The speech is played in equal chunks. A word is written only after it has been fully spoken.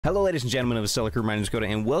Hello ladies and gentlemen of the Stellar Crew, my name is Dakota,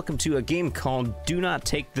 and welcome to a game called Do Not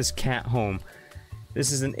Take This Cat Home.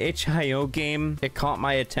 This is an itch.io game. It caught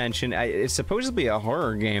my attention. It's supposed to be a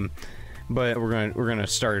horror game, but we're gonna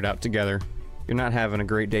start it out together. You're not having a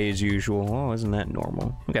great day as usual. Oh, isn't that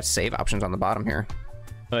normal? We got save options on the bottom here.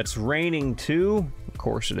 It's raining too. Of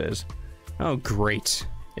course it is. Oh great.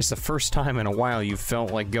 It's the first time in a while you felt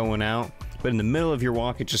like going out, but in the middle of your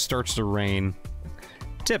walk it just starts to rain.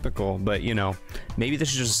 Typical, but you know, maybe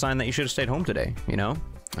this is just a sign that you should have stayed home today, you know?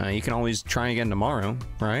 You can always try again tomorrow,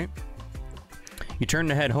 right? You turn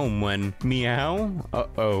to head home when meow?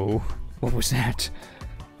 Uh-oh. What was that?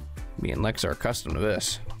 Me and Lex are accustomed to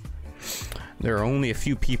this. There are only a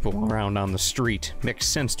few people around on the street. Makes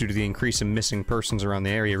sense due to the increase in missing persons around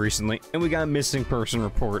the area recently. And we got a missing person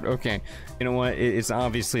report. Okay, you know what? It's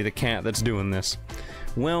obviously the cat that's doing this.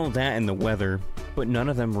 Well, that and the weather. But none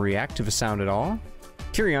of them react to the sound at all?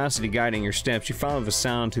 Curiosity guiding your steps, you follow the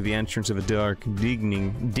sound to the entrance of a dark,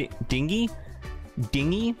 dingy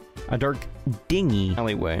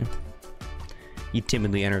alleyway. You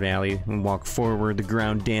timidly enter the alley and walk forward. The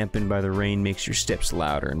ground dampened by the rain makes your steps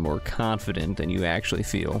louder and more confident than you actually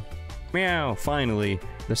feel. Meow! Finally,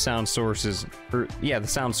 the sound source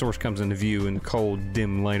comes into view in the cold,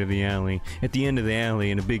 dim light of the alley. At the end of the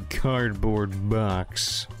alley, in a big cardboard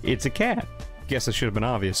box, it's a cat. Guess it should have been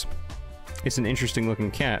obvious. It's an interesting looking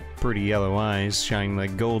cat, pretty yellow eyes shining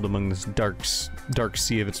like gold among this dark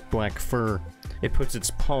sea of its black fur. It puts its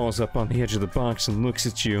paws up on the edge of the box and looks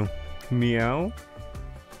at you. Meow?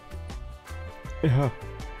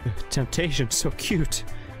 Temptation, so cute.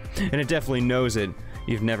 And it definitely knows it.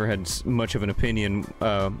 You've never had much of an opinion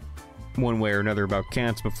one way or another about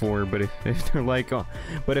cats before, but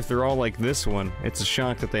if they're all like this one, it's a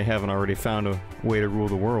shock that they haven't already found a way to rule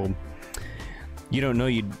the world. You don't know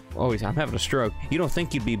you'd always. I'm having a stroke. You don't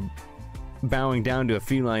think you'd be bowing down to a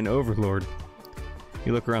feline overlord.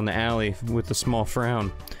 You look around the alley with a small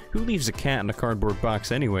frown. Who leaves a cat in a cardboard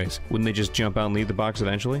box anyways? Wouldn't they just jump out and leave the box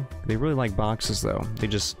eventually? They really like boxes though. They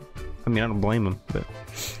just, I mean, I don't blame them, but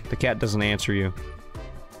the cat doesn't answer you.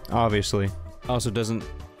 Obviously.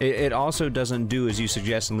 It also doesn't do as you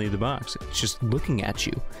suggest and leave the box. It's just looking at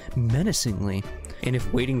you menacingly, and as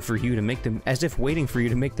if waiting for you to make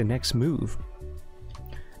the next move.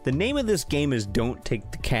 The name of this game is Don't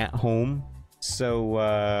Take the Cat Home, so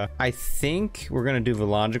I think we're gonna do the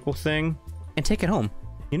logical thing and take it home.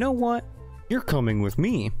 You know what? You're coming with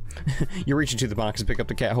me. You reach into the box and pick up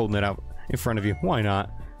the cat, holding it out in front of you. Why not?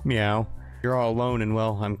 Meow. You're all alone, and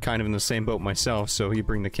well, I'm kind of in the same boat myself, so you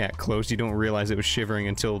bring the cat close. You don't realize it was shivering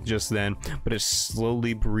until just then, but it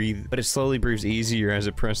slowly breathes easier as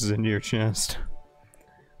it presses into your chest.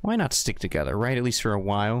 Why not stick together, right? At least for a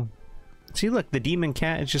while. See, look, the demon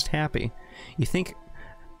cat is just happy. You think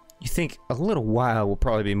a little while will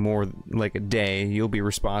probably be more like a day. You'll be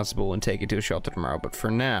responsible and take it to a shelter tomorrow, but for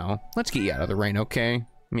now, let's get you out of the rain, okay?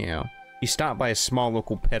 Meow. You stop by a small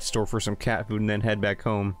local pet store for some cat food and then head back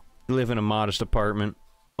home. You live in a modest apartment.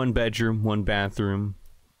 1 bedroom, 1 bathroom.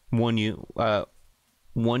 You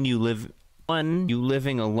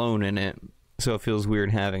living alone in it. So it feels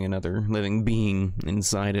weird having another living being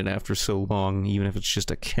inside it after so long, even if it's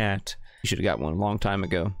just a cat. You should have got one a long time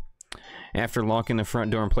ago. After locking the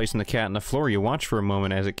front door and placing the cat on the floor, you watch for a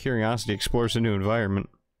moment as a curiosity explores the new environment.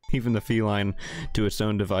 Even the feline to its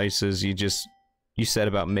own devices, you set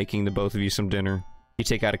about making the both of you some dinner. You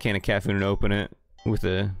take out a can of cat food and open it with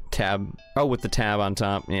a tab. Oh, with the tab on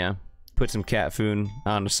top, yeah. Put some cat food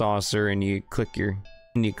on a saucer and you click your,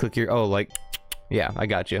 oh, like, yeah, I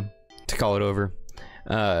got you. To call it over.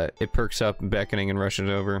 It perks up, beckoning and rushes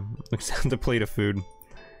over. Looks at the plate of food.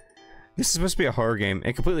 This is supposed to be a horror game.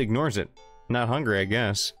 It completely ignores it. Not hungry, I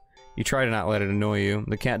guess. You try to not let it annoy you.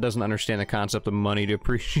 The cat doesn't understand the concept of money to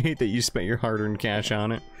appreciate that you spent your hard-earned cash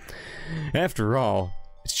on it. After all,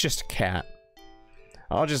 it's just a cat.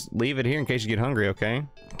 I'll just leave it here in case you get hungry, okay?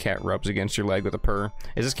 The cat rubs against your leg with a purr.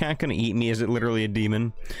 Is this cat gonna eat me? Is it literally a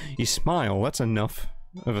demon? You smile. That's enough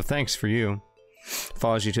of a thanks for you.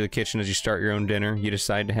 Follows you to the kitchen as you start your own dinner. You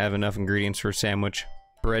decide to have enough ingredients for a sandwich.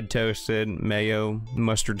 Bread toasted, mayo,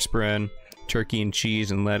 mustard spread, turkey and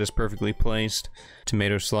cheese and lettuce perfectly placed,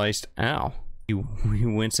 tomato sliced. Ow. You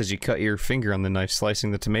wince as you cut your finger on the knife,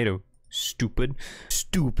 slicing the tomato. Stupid.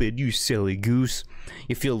 Stupid, you silly goose.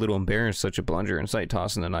 You feel a little embarrassed, such a blunder in sight,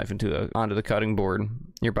 tossing the knife onto the cutting board.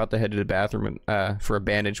 You're about to head to the bathroom for a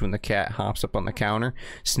bandage when the cat hops up on the counter,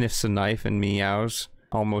 sniffs the knife and meows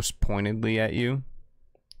almost pointedly at you.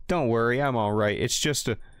 Don't worry, I'm alright. It's just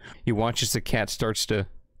a... You watch as the cat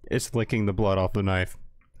it's licking the blood off the knife.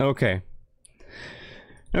 Okay.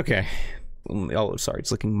 Okay. Oh, sorry,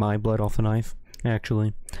 it's licking my blood off the knife.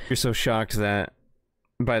 actually. You're so shocked that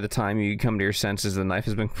by the time you come to your senses, the knife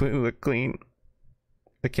has been completely clean.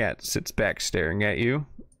 The cat sits back staring at you.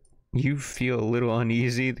 You feel a little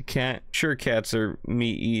uneasy. The cat... Sure, cats are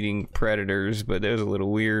meat-eating predators, but that was a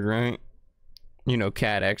little weird, right? You know,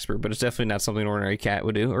 cat expert, but it's definitely not something an ordinary cat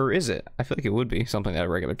would do. Or is it? I feel like it would be something that a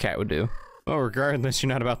regular cat would do. Well, regardless, you're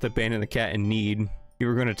not about to abandon the cat in need. You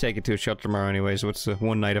were going to take it to a shelter tomorrow anyways. What's the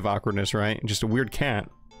one night of awkwardness, right? Just a weird cat.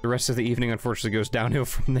 The rest of the evening, unfortunately, goes downhill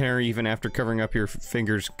from there. Even after covering up your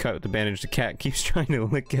fingers cut with the bandage, the cat keeps trying to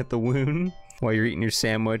lick at the wound. While you're eating your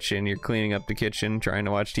sandwich and you're cleaning up the kitchen, trying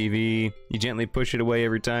to watch TV, you gently push it away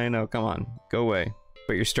every time. Oh, come on, go away.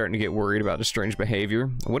 But you're starting to get worried about the strange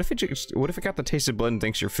behavior. What if it got the taste of blood and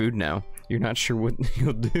thinks you're food now? You're not sure what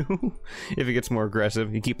you'll do if it gets more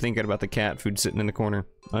aggressive. You keep thinking about the cat food sitting in the corner,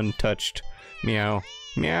 untouched. Meow,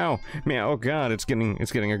 meow, meow. Oh God, it's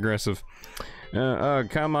getting aggressive.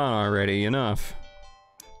 Come on already, enough.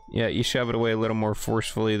 Yeah, you shove it away a little more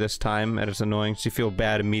forcefully this time, and it's annoying, so you feel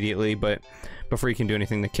bad immediately, but before you can do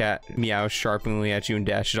anything, the cat meows sharply at you and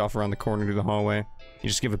dashes off around the corner to the hallway. You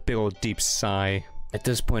just give a big old deep sigh. At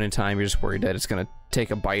this point in time, you're just worried that it's gonna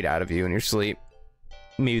take a bite out of you in your sleep.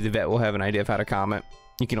 Maybe the vet will have an idea of how to calm it.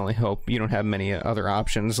 You can only hope. You don't have many other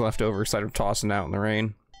options left over aside of tossing out in the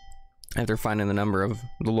rain. After finding the number of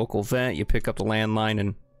the local vet, you pick up the landline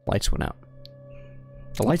and lights went out.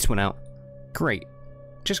 The lights went out. Great.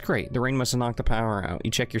 Just great. The rain must have knocked the power out.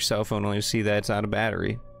 You check your cell phone only to see that it's out of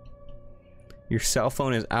battery. Your cell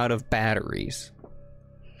phone is out of batteries.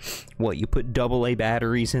 What, you put AA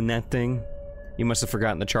batteries in that thing? You must have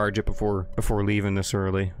forgotten to charge it before leaving this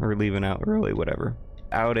early, or leaving out early, whatever.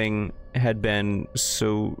 Outing had been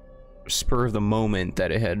so spur of the moment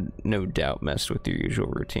that it had no doubt messed with your usual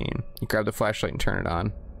routine. You grab the flashlight and turn it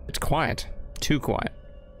on. It's quiet. Too quiet.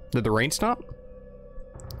 Did the rain stop?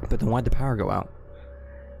 But then why'd the power go out?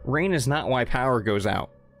 Rain is not why power goes out.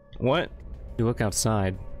 What? You look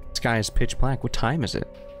outside. The sky is pitch black. What time is it?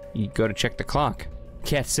 You go to check the clock.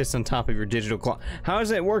 Cat sits on top of your digital clock. How is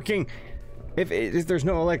it working if there's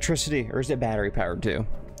no electricity? Or is it battery powered too?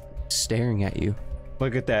 Staring at you.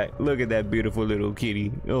 Look at that. Look at that beautiful little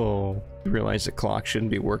kitty. Oh. You realize the clock shouldn't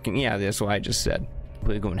be working. Yeah, that's what I just said.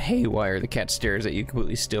 Completely going haywire. The cat stares at you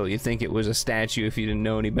completely still. You think it was a statue if you didn't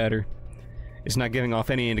know any better. It's not giving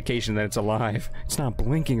off any indication that it's alive. It's not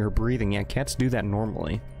blinking or breathing. Yeah, cats do that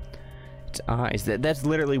normally. Its eyes. That's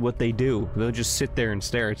literally what they do. They'll just sit there and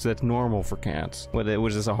stare. That's normal for cats. What,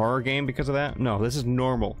 was this a horror game because of that? No, this is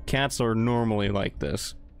normal. Cats are normally like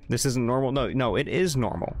this. This isn't normal. No, it is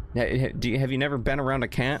normal. Have you never been around a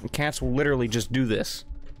cat? Cats will literally just do this.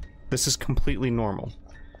 This is completely normal.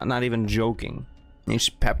 I'm not even joking. And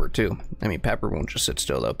Pepper too. I mean, Pepper won't just sit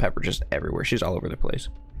still though. Pepper just everywhere. She's all over the place.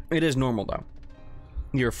 It is normal though.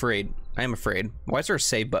 You're afraid. I am afraid. Why is there a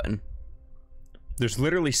save button? There's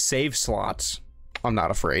literally save slots. I'm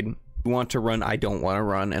not afraid. You want to run, I don't want to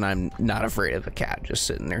run, and I'm not afraid of the cat just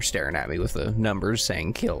sitting there staring at me with the numbers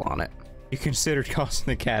saying kill on it. You considered tossing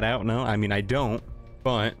the cat out? No, I mean I don't.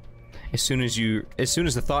 But as soon as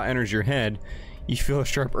the thought enters your head, you feel a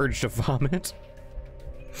sharp urge to vomit.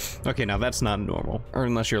 Okay, now that's not normal, or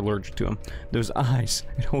unless you're allergic to them. Those eyes,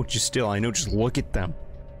 it holds you still. I know, just look at them.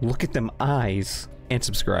 Look at them eyes. And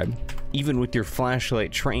subscribe. Even with your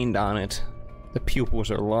flashlight trained on it, the pupils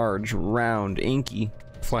are large, round, inky.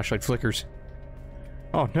 Flashlight flickers.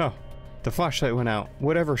 Oh no, the flashlight went out.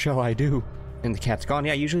 Whatever shall I do? And the cat's gone.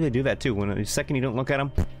 Yeah, usually they do that too. When the second you don't look at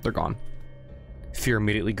them, they're gone. Fear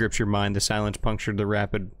immediately grips your mind. The silence punctured the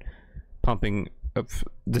rapid pumping of...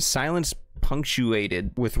 The silence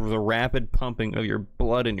punctuated with the rapid pumping of your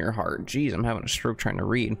blood in your heart. Jeez, I'm having a stroke trying to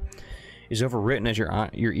read. Is overwritten as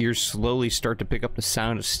your ears slowly start to pick up the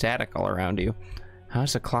sound of static all around you.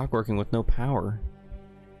 How's the clock working with no power?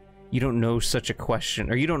 You don't know such a question,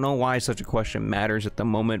 or you don't know why such a question matters at the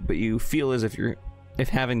moment, but you feel as if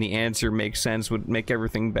having the answer makes sense would make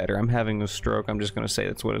everything better. I'm having a stroke. I'm just gonna say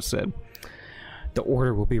that's what it said. The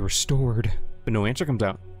order will be restored, but no answer comes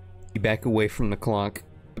out. You back away from the clock,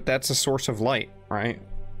 but that's a source of light, right?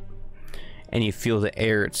 And you feel the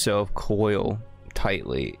air itself coil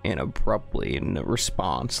tightly and abruptly in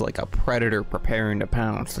response, like a predator preparing to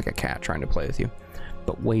pounce, like a cat trying to play with you,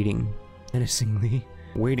 but waiting menacingly,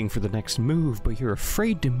 waiting for the next move. But you're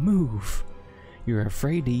afraid to move. You're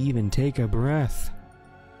afraid to even take a breath.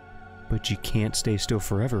 But you can't stay still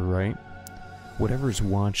forever, right? Whatever's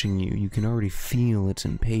watching you, you can already feel its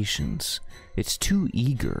impatience. It's too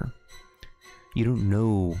eager. You don't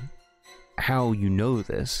know how you know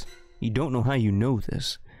this. You don't know how you know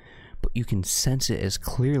this. But you can sense it as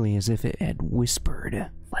clearly as if it had whispered,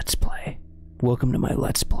 "Let's play. "Welcome to my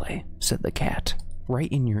Let's Play," said the cat.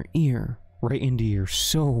 Right in your ear. Right into your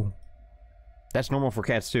soul. That's normal for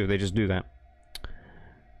cats too, they just do that.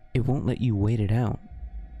 It won't let you wait it out.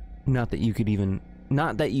 Not that you could even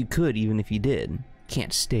if you did.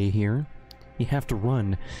 Can't stay here. You have to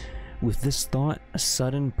run. With this thought, a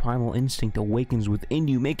sudden primal instinct awakens within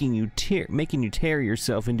you, making you tear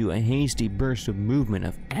yourself into a hasty burst of movement,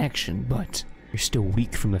 of action, but you're still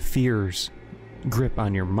weak from the fear's grip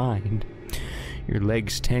on your mind. Your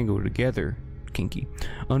legs tangle together, kinky,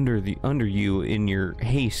 under you in your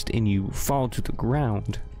haste, and you fall to the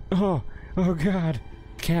ground. Oh God,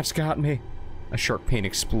 cat's got me. A sharp pain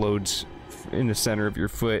explodes in the center of your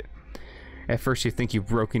foot. At first you think you've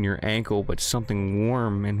broken your ankle, but something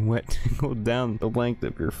warm and wet tingled down the length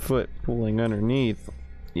of your foot, pulling underneath.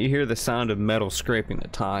 You hear the sound of metal scraping the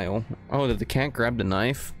tile. Oh, did the cat grab the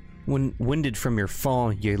knife? When winded from your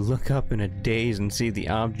fall, you look up in a daze and see the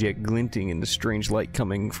object glinting in the strange light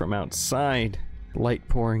coming from outside. Light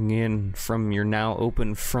pouring in from your now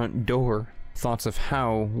open front door. Thoughts of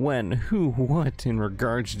how, when, who, what in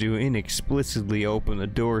regards to inexplicably open the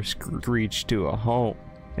door screech to a halt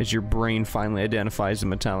as your brain finally identifies the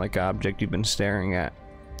metallic object you've been staring at.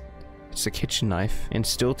 It's a kitchen knife, and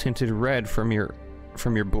still tinted red from your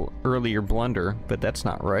earlier blunder, but that's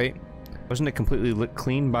not right. Wasn't it completely lit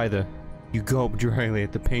clean by the... You gulp dryly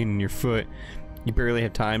at the pain in your foot. You barely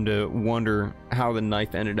have time to wonder how the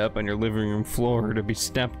knife ended up on your living room floor to be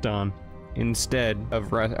stepped on. Instead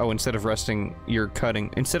of resting on your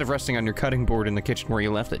cutting board in the kitchen where you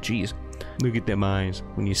left it. Jeez. Look at them eyes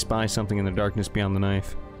when you spy something in the darkness beyond the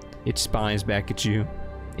knife. It spies back at you.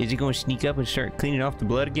 Is it going to sneak up and start cleaning off the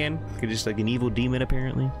blood again? Just like an evil demon,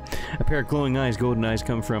 apparently. A pair of glowing eyes, golden eyes,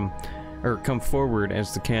 come forward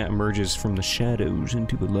as the cat emerges from the shadows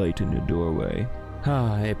into the light in the doorway.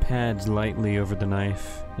 It pads lightly over the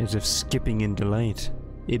knife, as if skipping in delight.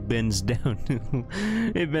 It bends down.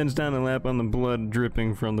 It bends down to lap on the blood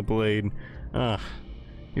dripping from the blade.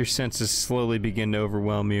 Your senses slowly begin to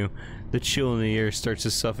overwhelm you. The chill in the air starts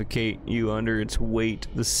to suffocate you under its weight.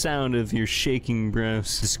 The sound of your shaking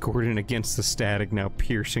breaths discordant against the static now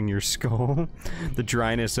piercing your skull. The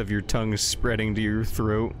dryness of your tongue is spreading to your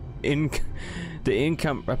throat. I'm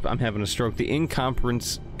having a stroke. The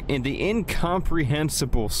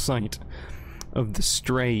incomprehensible sight of the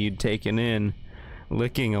stray you'd taken in,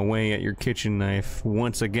 licking away at your kitchen knife,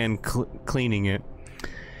 once again cleaning it.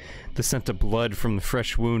 The scent of blood from the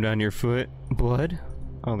fresh wound on your foot. Blood?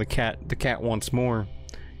 Oh, the cat wants more.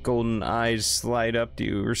 Golden eyes slide up to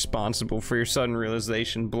you, responsible for your sudden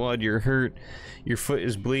realization. Blood, you're hurt. Your foot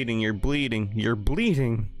is bleeding. You're bleeding. You're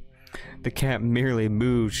bleeding. The cat merely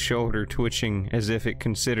moves, shoulder twitching, as if it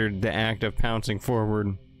considered the act of pouncing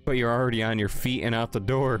forward. But you're already on your feet and out the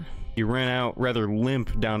door. You ran out rather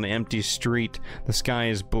limp down the empty street. The sky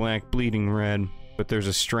is black, bleeding red. But there's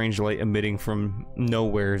a strange light emitting from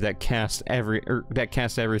nowhere that casts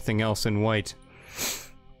everything else in white.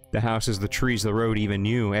 The houses, the trees, the road, even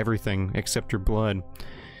you, everything except your blood.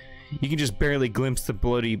 You can just barely glimpse the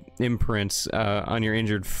bloody imprints on your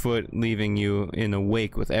injured foot, leaving you in the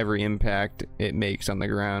wake with every impact it makes on the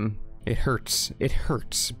ground. It hurts,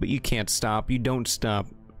 but you can't stop. You don't stop.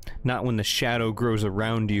 Not when the shadow grows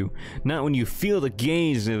around you. Not when you feel the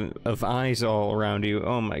gaze of eyes all around you.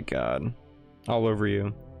 Oh my god. All over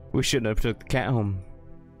you. We shouldn't have took the cat home.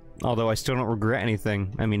 Although I still don't regret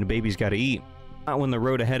anything. I mean, the baby's gotta eat. Not when the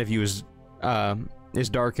road ahead of you is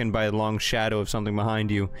darkened by a long shadow of something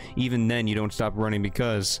behind you. Even then, you don't stop running,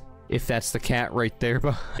 because if that's the cat right there,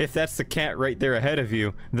 ahead of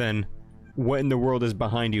you, then what in the world is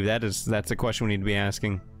behind you? That's a question we need to be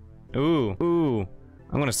asking. Ooh.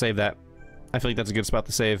 I'm gonna save that. I feel like that's a good spot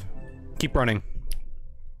to save. Keep running.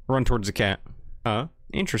 Run towards the cat.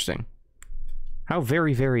 Interesting. How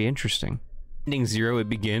very, very interesting. Ending 0, it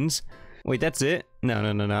begins. Wait, that's it? No.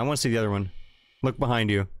 I want to see the other one. Look behind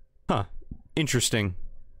you. Interesting.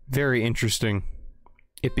 Very interesting.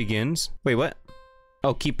 It begins. Wait, what?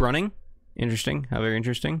 Oh, keep running? Interesting. How very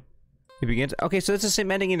interesting. It begins. Okay, so it's the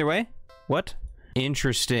same ending either way? What?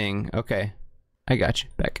 Interesting. Okay. I got you.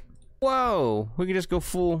 Back. Whoa! We can just go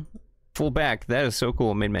full back. That is so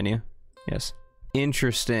cool. Main menu. Yes.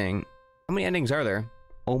 Interesting. How many endings are there?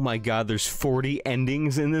 Oh my god, there's 40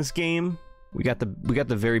 endings in this game? We got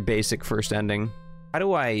the very basic first ending. How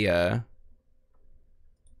do I,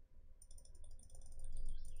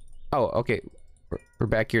 Oh, okay. We're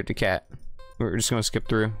back here at the cat. We're just gonna skip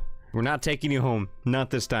through. We're not taking you home.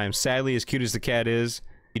 Not this time. Sadly, as cute as the cat is,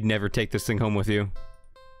 you'd never take this thing home with you.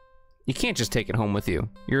 You can't just take it home with you.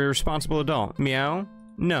 You're a responsible adult. Meow?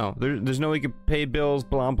 No, there's no way you can pay bills,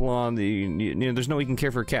 blah blah. There's no way you can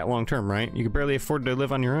care for a cat long term, right? You can barely afford to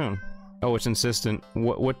live on your own. Oh, it's insistent.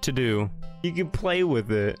 What to do? You can play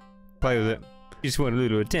with it. Play with it. You just want a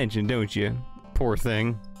little attention, don't you? Poor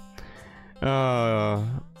thing.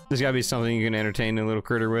 There's gotta be something you can entertain a little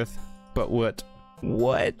critter with. But what?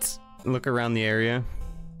 What? Look around the area.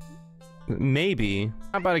 Maybe.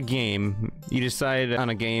 How about a game? You decide on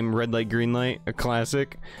a game, red light, green light, a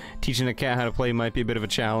classic. Teaching a cat how to play might be a bit of a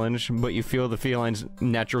challenge, but you feel the feline's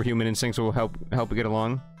natural human instincts will help it get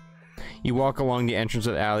along. You walk along the entrance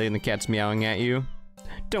of the alley and the cat's meowing at you.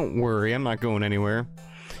 Don't worry, I'm not going anywhere.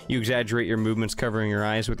 You exaggerate your movements, covering your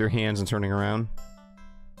eyes with your hands and turning around.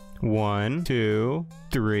 1, 2,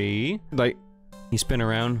 3. Like, you spin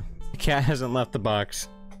around. The cat hasn't left the box.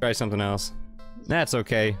 Try something else. That's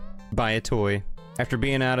okay. Buy a toy. After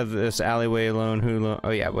being out of this alleyway alone, oh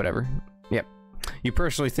yeah, whatever. Yep. You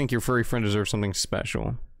personally think your furry friend deserves something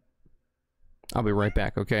special. I'll be right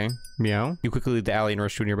back, okay? Meow. You quickly leave the alley and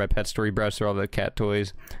rush to a nearby pet store. You browse through all the cat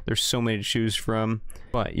toys. There's so many to choose from,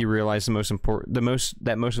 but you realize that most of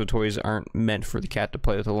the toys aren't meant for the cat to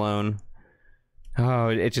play with alone. Oh,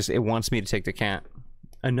 it wants me to take the cat.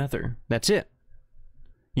 Another. That's it.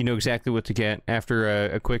 You know exactly what to get. After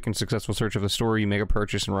a quick and successful search of the store, you make a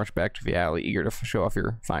purchase and rush back to the alley, eager to show off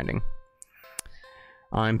your finding.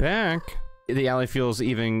 I'm back. The alley feels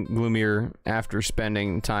even gloomier after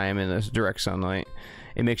spending time in this direct sunlight.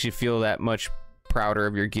 It makes you feel that much prouder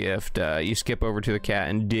of your gift. You skip over to the cat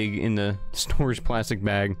and dig in the store's plastic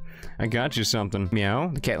bag. I got you something. Meow.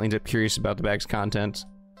 The cat leans up, curious about the bag's contents.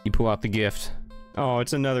 You pull out the gift. Oh,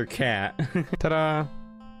 it's another cat. Ta-da!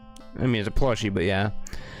 I mean, it's a plushie, but yeah.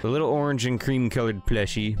 The little orange and cream-colored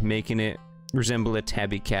plushie, making it resemble a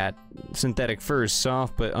tabby cat. Synthetic fur is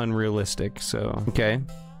soft, but unrealistic, so... Okay.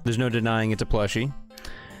 There's no denying it's a plushie.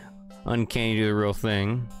 Uncanny to the real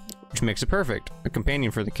thing, which makes it perfect. A companion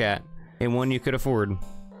for the cat. And one you could afford.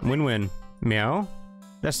 Win-win. Meow?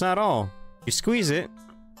 That's not all. You squeeze it,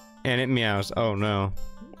 and it meows. Oh no.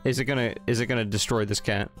 Is it gonna destroy this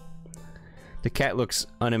cat? The cat looks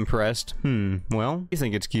unimpressed. Well, you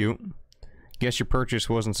think it's cute. Guess your purchase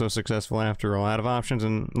wasn't so successful after all. Out of options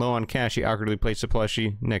and low on cash, you awkwardly place the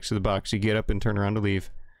plushie next to the box. You get up and turn around to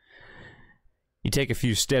leave. You take a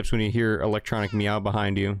few steps when you hear electronic meow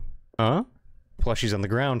behind you. Huh? Plushie's on the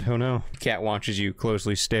ground. Oh no. The cat watches you,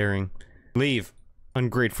 closely staring. Leave,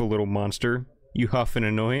 ungrateful little monster. You huff in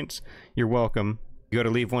annoyance. You're welcome. You go to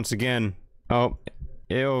leave once again. Oh,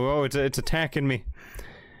 ew, oh, it's attacking me.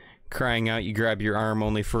 Crying out, you grab your arm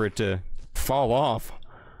only for it to fall off.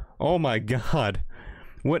 Oh my god.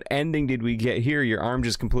 What ending did we get here? Your arm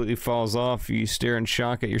just completely falls off. You stare in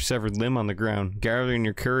shock at your severed limb on the ground. Gathering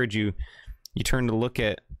your courage, you turn to look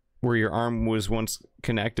at where your arm was once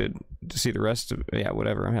connected to see the rest of... Yeah,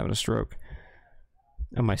 whatever, I'm having a stroke.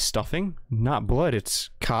 Am I stuffing? Not blood,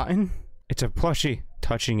 it's cotton? It's a plushie.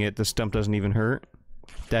 Touching it, the stump doesn't even hurt.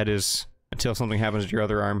 That is, until something happens to your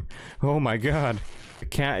other arm. Oh my god. The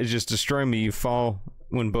cat is just destroying me. You fall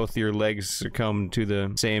when both your legs succumb to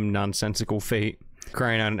the same nonsensical fate.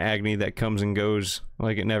 Crying out in agony that comes and goes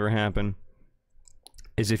like it never happened.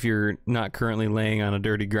 As if you're not currently laying on a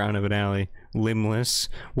dirty ground of an alley. Limbless.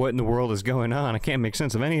 What in the world is going on? I can't make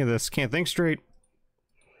sense of any of this. Can't think straight.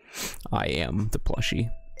 I am the plushie.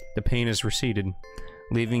 The pain has receded,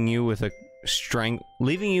 leaving you with a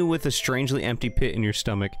strangely empty pit in your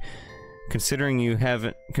stomach. Considering you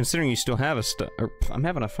still have a I'm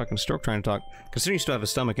having a fucking stroke trying to talk. Considering you still have a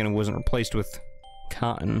stomach and it wasn't replaced with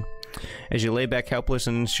cotton. As you lay back helpless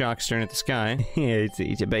and in shock staring at the sky. Yeah,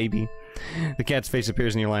 it's a baby. The cat's face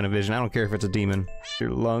appears in your line of vision. I don't care if it's a demon.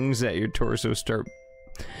 Your lungs at your torso start...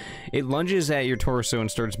 It lunges at your torso and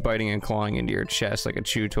starts biting and clawing into your chest like a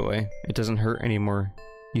chew toy. It doesn't hurt anymore.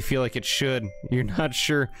 You feel like it should. You're not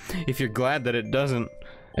sure if you're glad that it doesn't.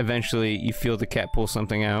 Eventually, you feel the cat pull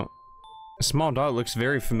something out. A small doll looks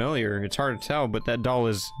very familiar. It's hard to tell, but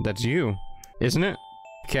that's you. Isn't it?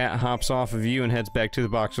 The cat hops off of you and heads back to the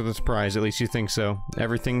box with its prize. At least you think so.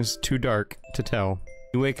 Everything's too dark to tell.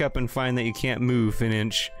 You wake up and find that you can't move an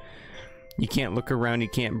inch. You can't look around, you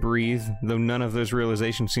can't breathe, though none of those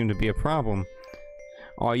realizations seem to be a problem.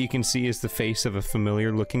 All you can see is the face of a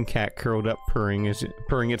familiar-looking cat curled up, purring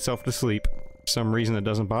itself to sleep. For some reason it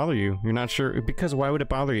doesn't bother you. You're not sure, because why would it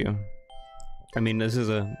bother you? I mean, this is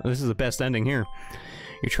the best ending here.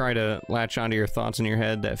 You try to latch onto your thoughts in your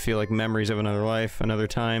head that feel like memories of another life, another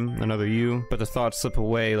time, another you, but the thoughts slip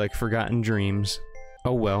away like forgotten dreams.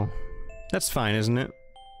 Oh well. That's fine, isn't it?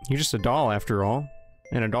 You're just a doll, after all.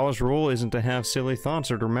 And a doll's role isn't to have silly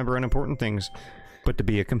thoughts or to remember unimportant things, but to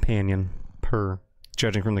be a companion. Purr.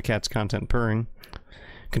 Judging from the cat's content purring.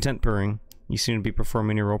 Content purring. You seem to be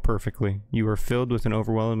performing your role perfectly. You are filled with an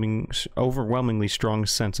overwhelmingly strong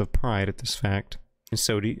sense of pride at this fact. And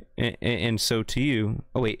so do you, and so to you.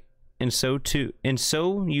 Oh wait. And so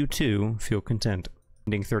you too feel content.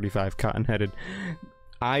 Ending 35 cotton-headed.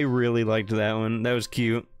 I really liked that one. That was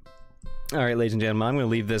cute. Alright, ladies and gentlemen, I'm going to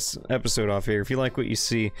leave this episode off here. If you like what you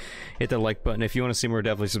see, hit the like button. If you want to see more,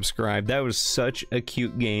 definitely subscribe. That was such a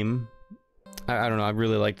cute game. I don't know, I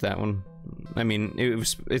really liked that one. I mean,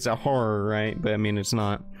 it's a horror, right? But I mean, it's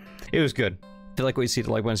not. It was good. If you like what you see, hit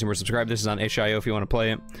the like button, see more, subscribe. This is on itchio if you want to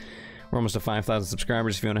play it. We're almost to 5,000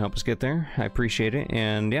 subscribers if you want to help us get there. I appreciate it.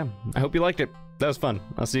 And yeah, I hope you liked it. That was fun.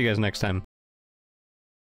 I'll see you guys next time.